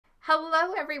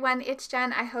Hello everyone, it's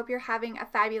Jen. I hope you're having a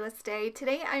fabulous day.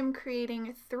 Today I'm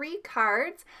creating 3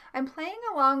 cards. I'm playing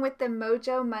along with the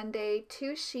Mojo Monday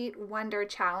 2-sheet wonder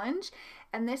challenge,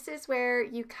 and this is where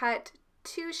you cut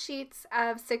 2 sheets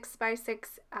of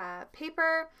 6x6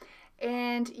 paper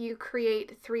and you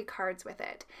create 3 cards with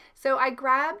it. So I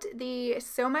grabbed the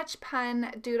So Much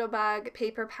Pun Doodlebug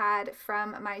paper pad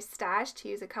from my stash to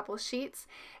use a couple sheets,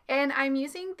 and I'm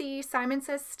using the Simon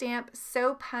Says stamp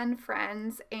So Pun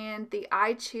Friends and the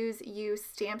I Choose You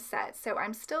stamp set. So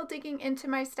I'm still digging into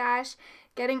my stash,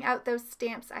 getting out those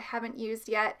stamps I haven't used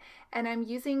yet, and I'm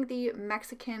using the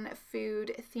Mexican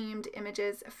food themed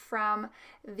images from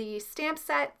the stamp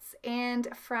sets and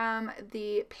from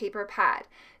the paper pad.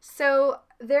 So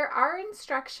there are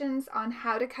instructions on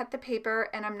how to cut the paper,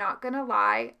 and I'm not gonna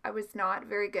lie, I was not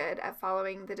very good at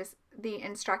following the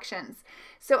instructions.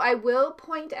 So I will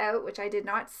point out, which I did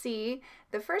not see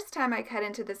the first time I cut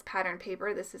into this pattern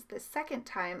paper, this is the second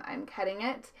time I'm cutting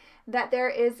it, that there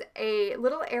is a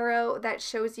little arrow that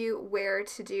shows you where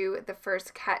to do the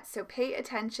first cut. So pay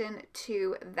attention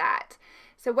to that.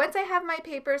 So once I have my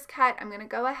papers cut, I'm going to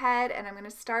go ahead and I'm going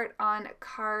to start on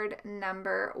card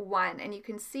number 1. And you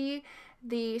can see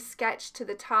the sketch to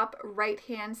the top right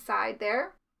hand side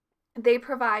there. They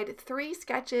provide 3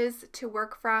 sketches to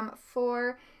work from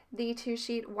for the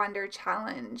 2-sheet wonder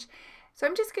challenge. So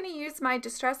I'm just going to use my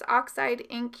Distress Oxide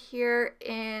ink here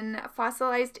in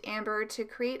Fossilized Amber to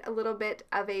create a little bit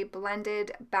of a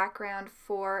blended background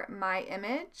for my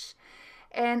image.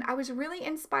 And I was really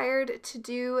inspired to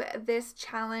do this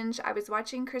challenge. I was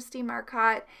watching Christy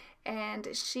Marcotte, and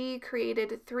she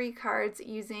created 3 cards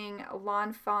using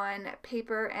Lawn Fawn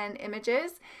paper and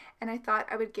images, and I thought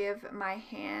I would give my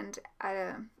hand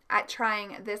at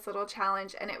trying this little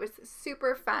challenge, and it was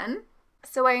super fun.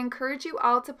 So I encourage you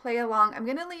all to play along. I'm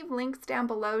going to leave links down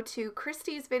below to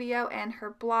Christy's video and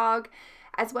her blog,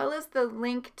 as well as the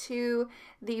link to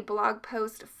the blog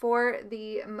post for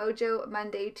the Mojo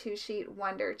Monday 2-sheet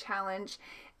wonder challenge.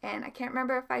 And I can't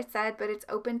remember if I said, but it's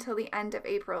open till the end of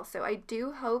April. So I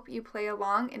do hope you play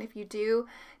along. And if you do,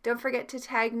 don't forget to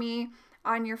tag me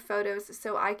on your photos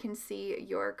so I can see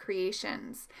your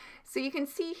creations. So you can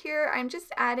see here, I'm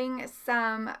just adding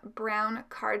some brown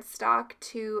cardstock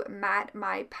to mat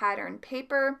my pattern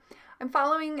paper. I'm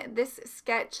following this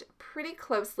sketch pretty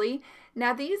closely.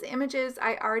 Now these images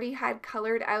I already had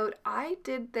colored out. I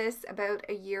did this about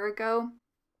a year ago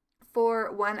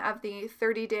for one of the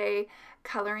 30-day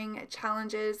coloring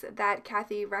challenges that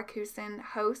Kathy Rakusin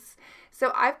hosts.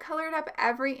 So I've colored up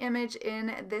every image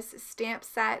in this stamp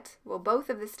set, well, both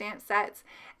of the stamp sets,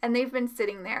 and they've been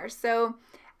sitting there. So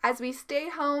as we stay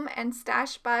home and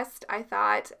stash bust, I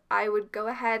thought I would go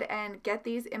ahead and get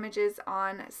these images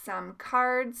on some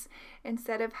cards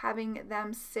instead of having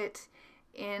them sit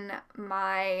in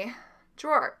my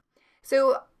drawer.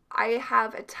 So I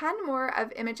have a ton more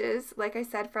of images, like I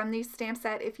said, from the stamp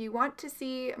set. If you want to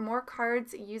see more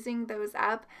cards using those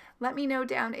up, let me know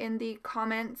down in the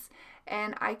comments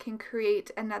and I can create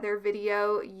another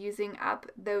video using up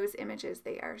those images.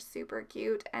 They are super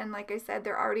cute, and like I said,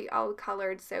 they're already all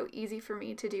colored, so easy for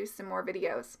me to do some more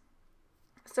videos.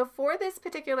 So for this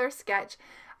particular sketch,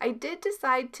 I did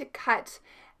decide to cut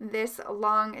this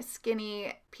long,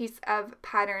 skinny piece of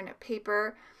pattern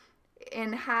paper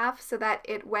in half so that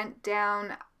it went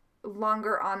down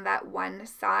longer on that one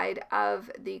side of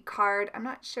the card. I'm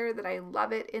not sure that I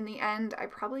love it in the end. I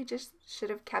probably just should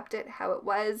have kept it how it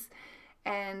was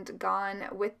and gone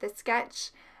with the sketch,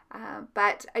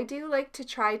 but I do like to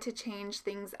try to change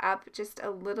things up just a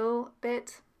little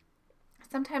bit.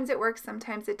 Sometimes it works,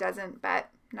 sometimes it doesn't, but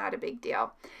not a big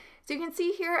deal. So you can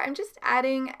see here, I'm just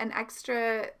adding an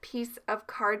extra piece of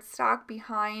cardstock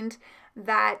behind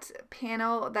that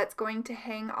panel that's going to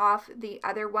hang off the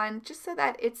other one, just so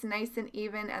that it's nice and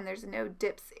even and there's no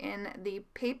dips in the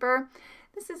paper.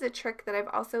 This is a trick that I've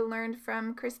also learned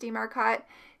from Christy Marcotte.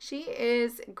 She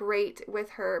is great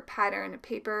with her pattern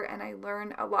paper, and I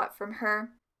learn a lot from her.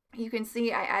 You can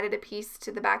see I added a piece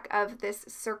to the back of this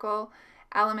circle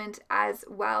element as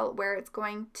well, where it's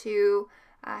going to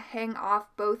hang off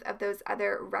both of those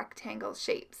other rectangle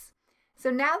shapes. So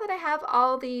now that I have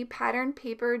all the pattern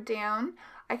paper down,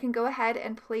 I can go ahead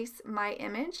and place my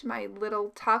image, my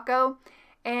little taco,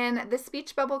 and the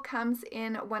speech bubble comes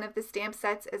in one of the stamp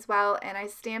sets as well, and I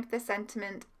stamped the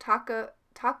sentiment taco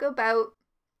bout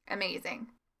amazing.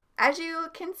 As you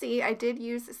can see, I did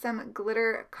use some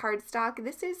glitter cardstock.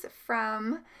 This is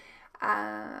from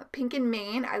Pink and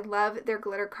Main. I love their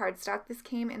glitter cardstock. This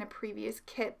came in a previous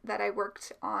kit that I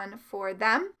worked on for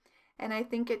them. and I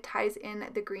think it ties in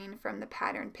the green from the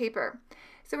pattern paper.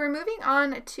 So we're moving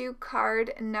on to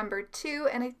card number 2,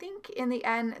 and I think in the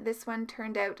end this one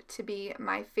turned out to be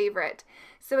my favorite.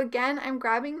 So again, I'm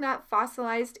grabbing that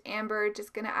Fossilized Amber,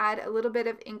 just going to add a little bit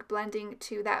of ink blending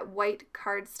to that white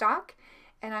cardstock,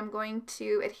 and I'm going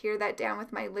to adhere that down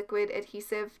with my liquid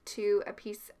adhesive to a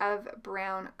piece of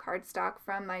brown cardstock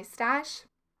from my stash.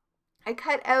 I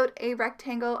cut out a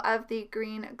rectangle of the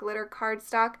green glitter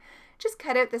cardstock, just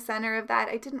cut out the center of that.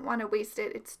 I didn't want to waste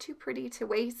it, it's too pretty to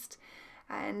waste.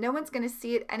 And no one's going to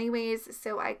see it anyways,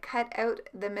 so I cut out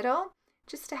the middle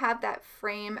just to have that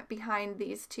frame behind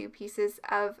these two pieces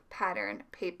of pattern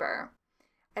paper.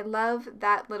 I love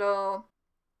that little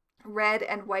red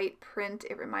and white print.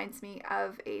 It reminds me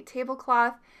of a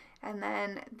tablecloth, and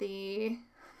then the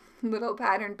little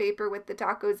pattern paper with the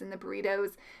tacos and the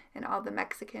burritos and all the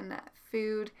Mexican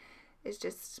food is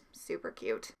just super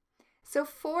cute. So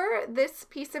for this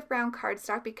piece of brown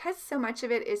cardstock, because so much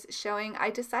of it is showing, I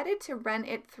decided to run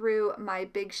it through my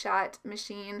Big Shot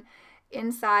machine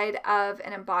inside of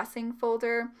an embossing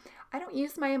folder. I don't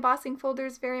use my embossing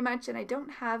folders very much, and I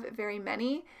don't have very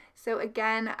many. So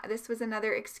again, this was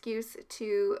another excuse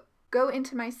to go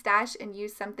into my stash and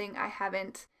use something I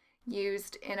haven't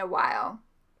used in a while.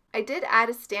 I did add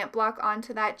a stamp block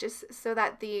onto that just so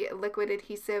that the liquid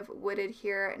adhesive would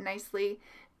adhere nicely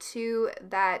to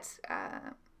that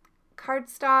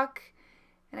cardstock,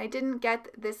 and I didn't get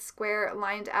this square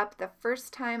lined up the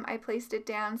first time I placed it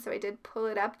down, so I did pull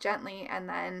it up gently and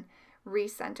then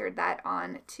recentered that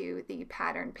onto the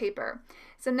pattern paper.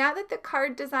 So now that the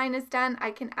card design is done, I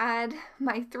can add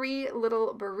my 3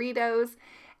 little burritos,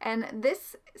 and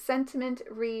this sentiment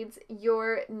reads,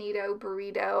 "Your Neato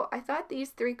Burrito." I thought these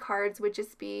 3 cards would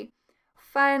just be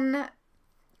fun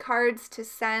cards to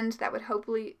send that would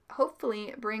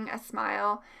hopefully bring a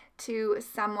smile to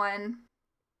someone,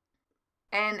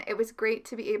 and it was great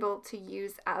to be able to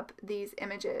use up these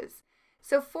images.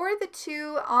 So for the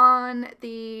 2 on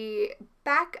the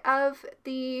back of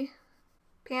the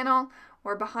panel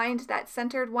or behind that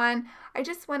centered one, I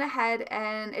just went ahead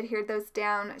and adhered those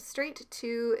down straight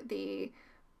to the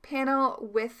panel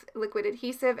with liquid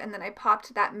adhesive, and then I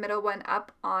popped that middle one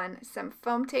up on some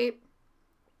foam tape.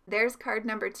 There's card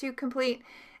number 2 complete,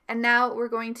 and now we're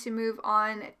going to move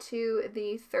on to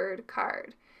the 3rd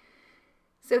card.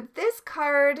 So this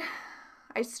card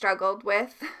I struggled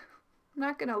with, I'm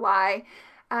not gonna lie.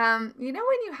 You know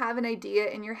when you have an idea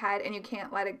in your head and you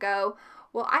can't let it go?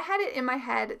 Well, I had it in my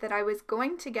head that I was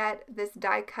going to get this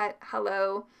die cut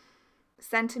hello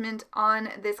sentiment on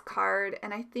this card,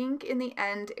 and I think in the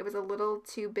end it was a little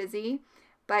too busy.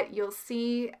 But you'll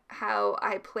see how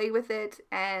I play with it,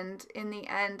 and in the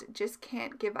end just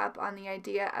can't give up on the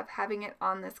idea of having it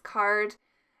on this card.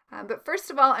 But first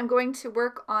of all, I'm going to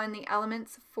work on the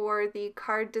elements for the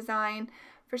card design.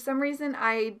 For some reason,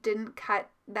 I didn't cut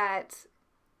that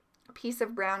piece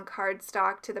of brown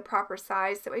cardstock to the proper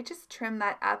size, so I just trimmed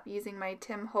that up using my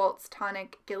Tim Holtz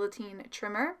Tonic Guillotine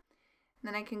Trimmer. And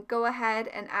then I can go ahead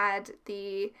and add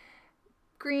the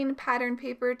green pattern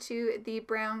paper to the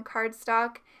brown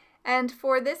cardstock, and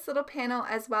for this little panel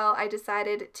as well, I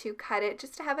decided to cut it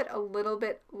just to have it a little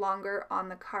bit longer on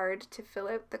the card to fill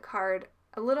out the card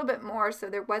a little bit more, so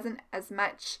there wasn't as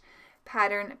much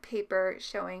pattern paper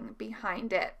showing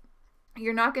behind it.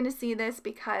 You're not going to see this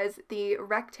because the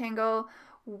rectangle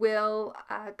will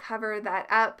cover that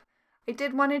up. I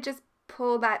did want to just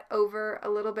pull that over a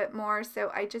little bit more,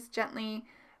 so I just gently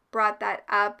brought that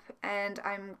up, and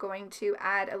I'm going to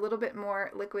add a little bit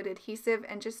more liquid adhesive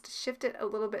and just shift it a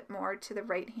little bit more to the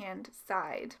right hand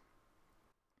side.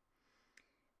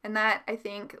 And that, I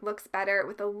think, looks better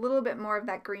with a little bit more of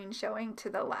that green showing to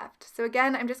the left. So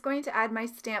again, I'm just going to add my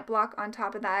stamp block on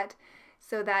top of that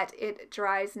so that it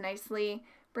dries nicely,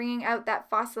 bringing out that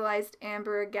Fossilized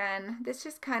Amber again. This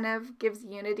just kind of gives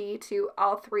unity to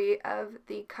all 3 of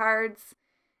the cards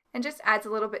and just adds a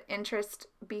little bit interest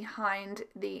behind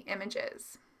the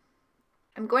images.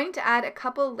 I'm going to add a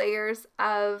couple layers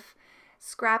of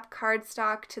scrap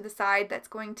cardstock to the side that's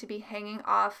going to be hanging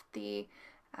off the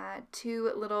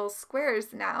 2 little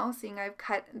squares now, seeing I've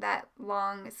cut that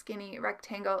long skinny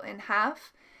rectangle in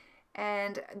half.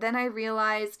 And then I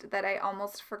realized that I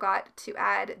almost forgot to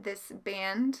add this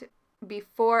band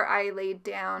before I laid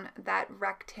down that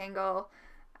rectangle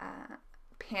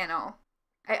panel.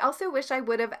 I also wish I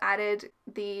would have added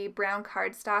the brown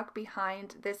cardstock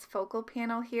behind this focal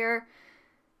panel here.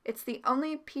 It's the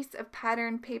only piece of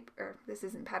pattern paper, this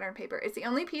isn't pattern paper, it's the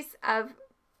only piece of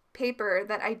paper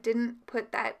that I didn't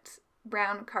put that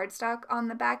brown cardstock on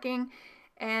the backing,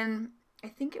 and I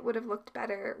think it would have looked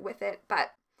better with it,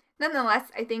 but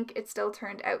nonetheless, I think it still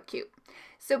turned out cute.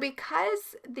 So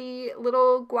because the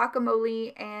little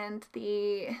guacamole and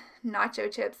the nacho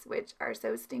chips, which are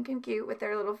so stinking cute with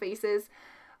their little faces,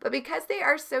 but because they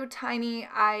are so tiny,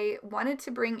 I wanted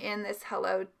to bring in this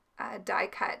hello die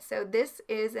cut. So this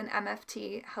is an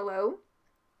MFT hello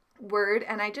word,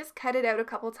 and I just cut it out a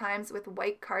couple times with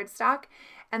white cardstock,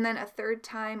 and then a third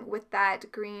time with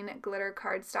that green glitter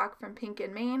cardstock from Pink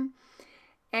and Maine,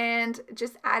 and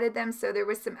just added them so there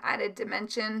was some added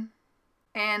dimension.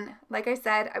 And like I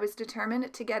said, I was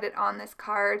determined to get it on this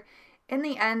card. In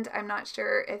the end, I'm not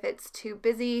sure if it's too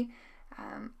busy.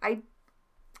 I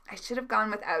should have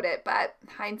gone without it, but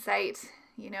hindsight,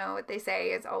 you know what they say,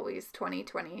 is always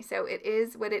 20/20. So it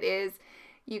is what it is.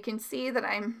 You can see that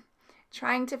I'm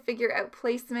trying to figure out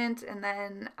placement, and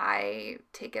then I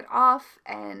take it off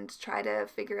and try to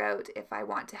figure out if I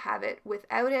want to have it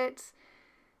without it.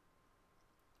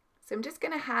 So I'm just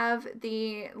going to have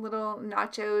the little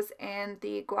nachos and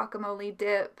the guacamole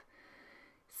dip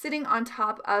sitting on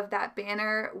top of that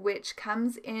banner, which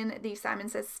comes in the Simon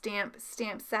Says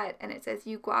stamp set, and it says,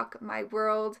 "You guac my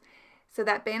world." So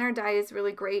that banner die is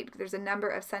really great. There's a number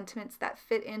of sentiments that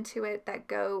fit into it that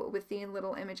go with the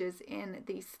little images in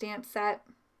the stamp set.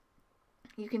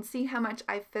 You can see how much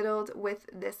I fiddled with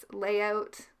this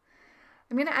layout.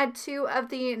 I'm going to add 2 of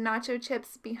the nacho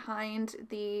chips behind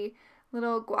the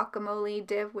little guacamole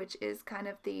div, which is kind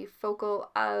of the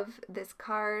focal of this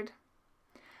card.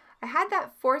 I had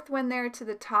that 4th one there to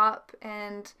the top,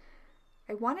 and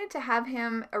I wanted to have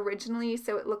him originally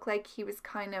so it looked like he was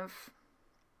kind of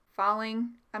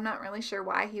falling. I'm not really sure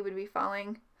why he would be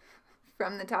falling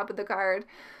from the top of the card,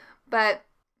 but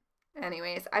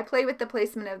anyways, I play with the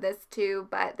placement of this too,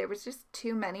 but there was just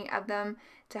too many of them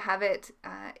to have it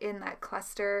in that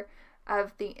cluster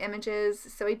of the images.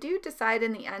 So I do decide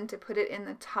in the end to put it in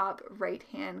the top right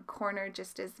hand corner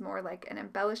just as more like an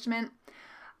embellishment.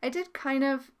 I did kind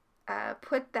of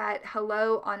put that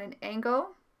hello on an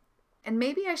angle, and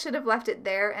maybe I should have left it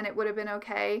there and it would have been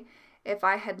okay if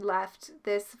I had left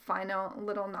this final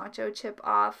little nacho chip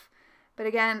off. But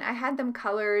again, I had them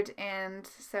colored, and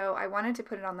so I wanted to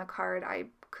put it on the card. I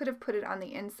could have put it on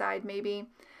the inside maybe.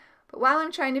 But while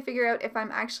I'm trying to figure out if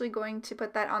I'm actually going to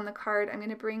put that on the card, I'm going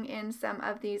to bring in some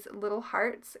of these little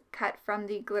hearts cut from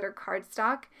the glitter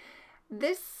cardstock.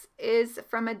 This is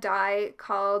from a die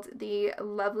called the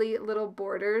Lovely Little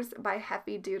Borders by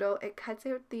Heffy Doodle. It cuts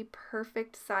out the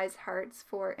perfect size hearts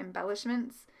for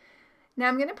embellishments. Now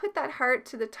I'm going to put that heart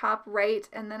to the top right,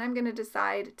 and then I'm going to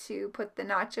decide to put the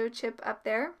nacho chip up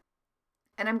there,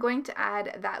 and I'm going to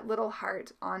add that little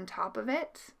heart on top of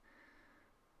it.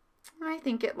 I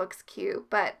think it looks cute,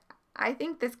 but I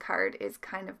think this card is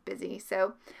kind of busy,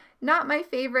 so not my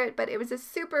favorite, but it was a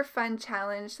super fun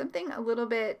challenge, something a little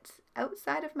bit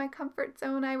outside of my comfort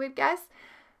zone, I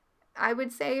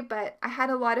would say, but I had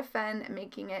a lot of fun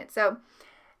making it. So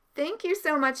thank you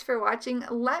so much for watching.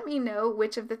 Let me know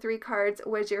which of the 3 cards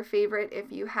was your favorite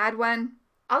if you had one.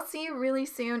 I'll see you really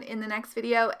soon in the next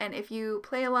video, and if you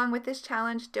play along with this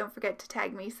challenge, don't forget to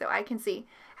tag me so I can see.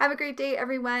 Have a great day,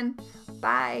 everyone.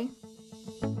 Bye.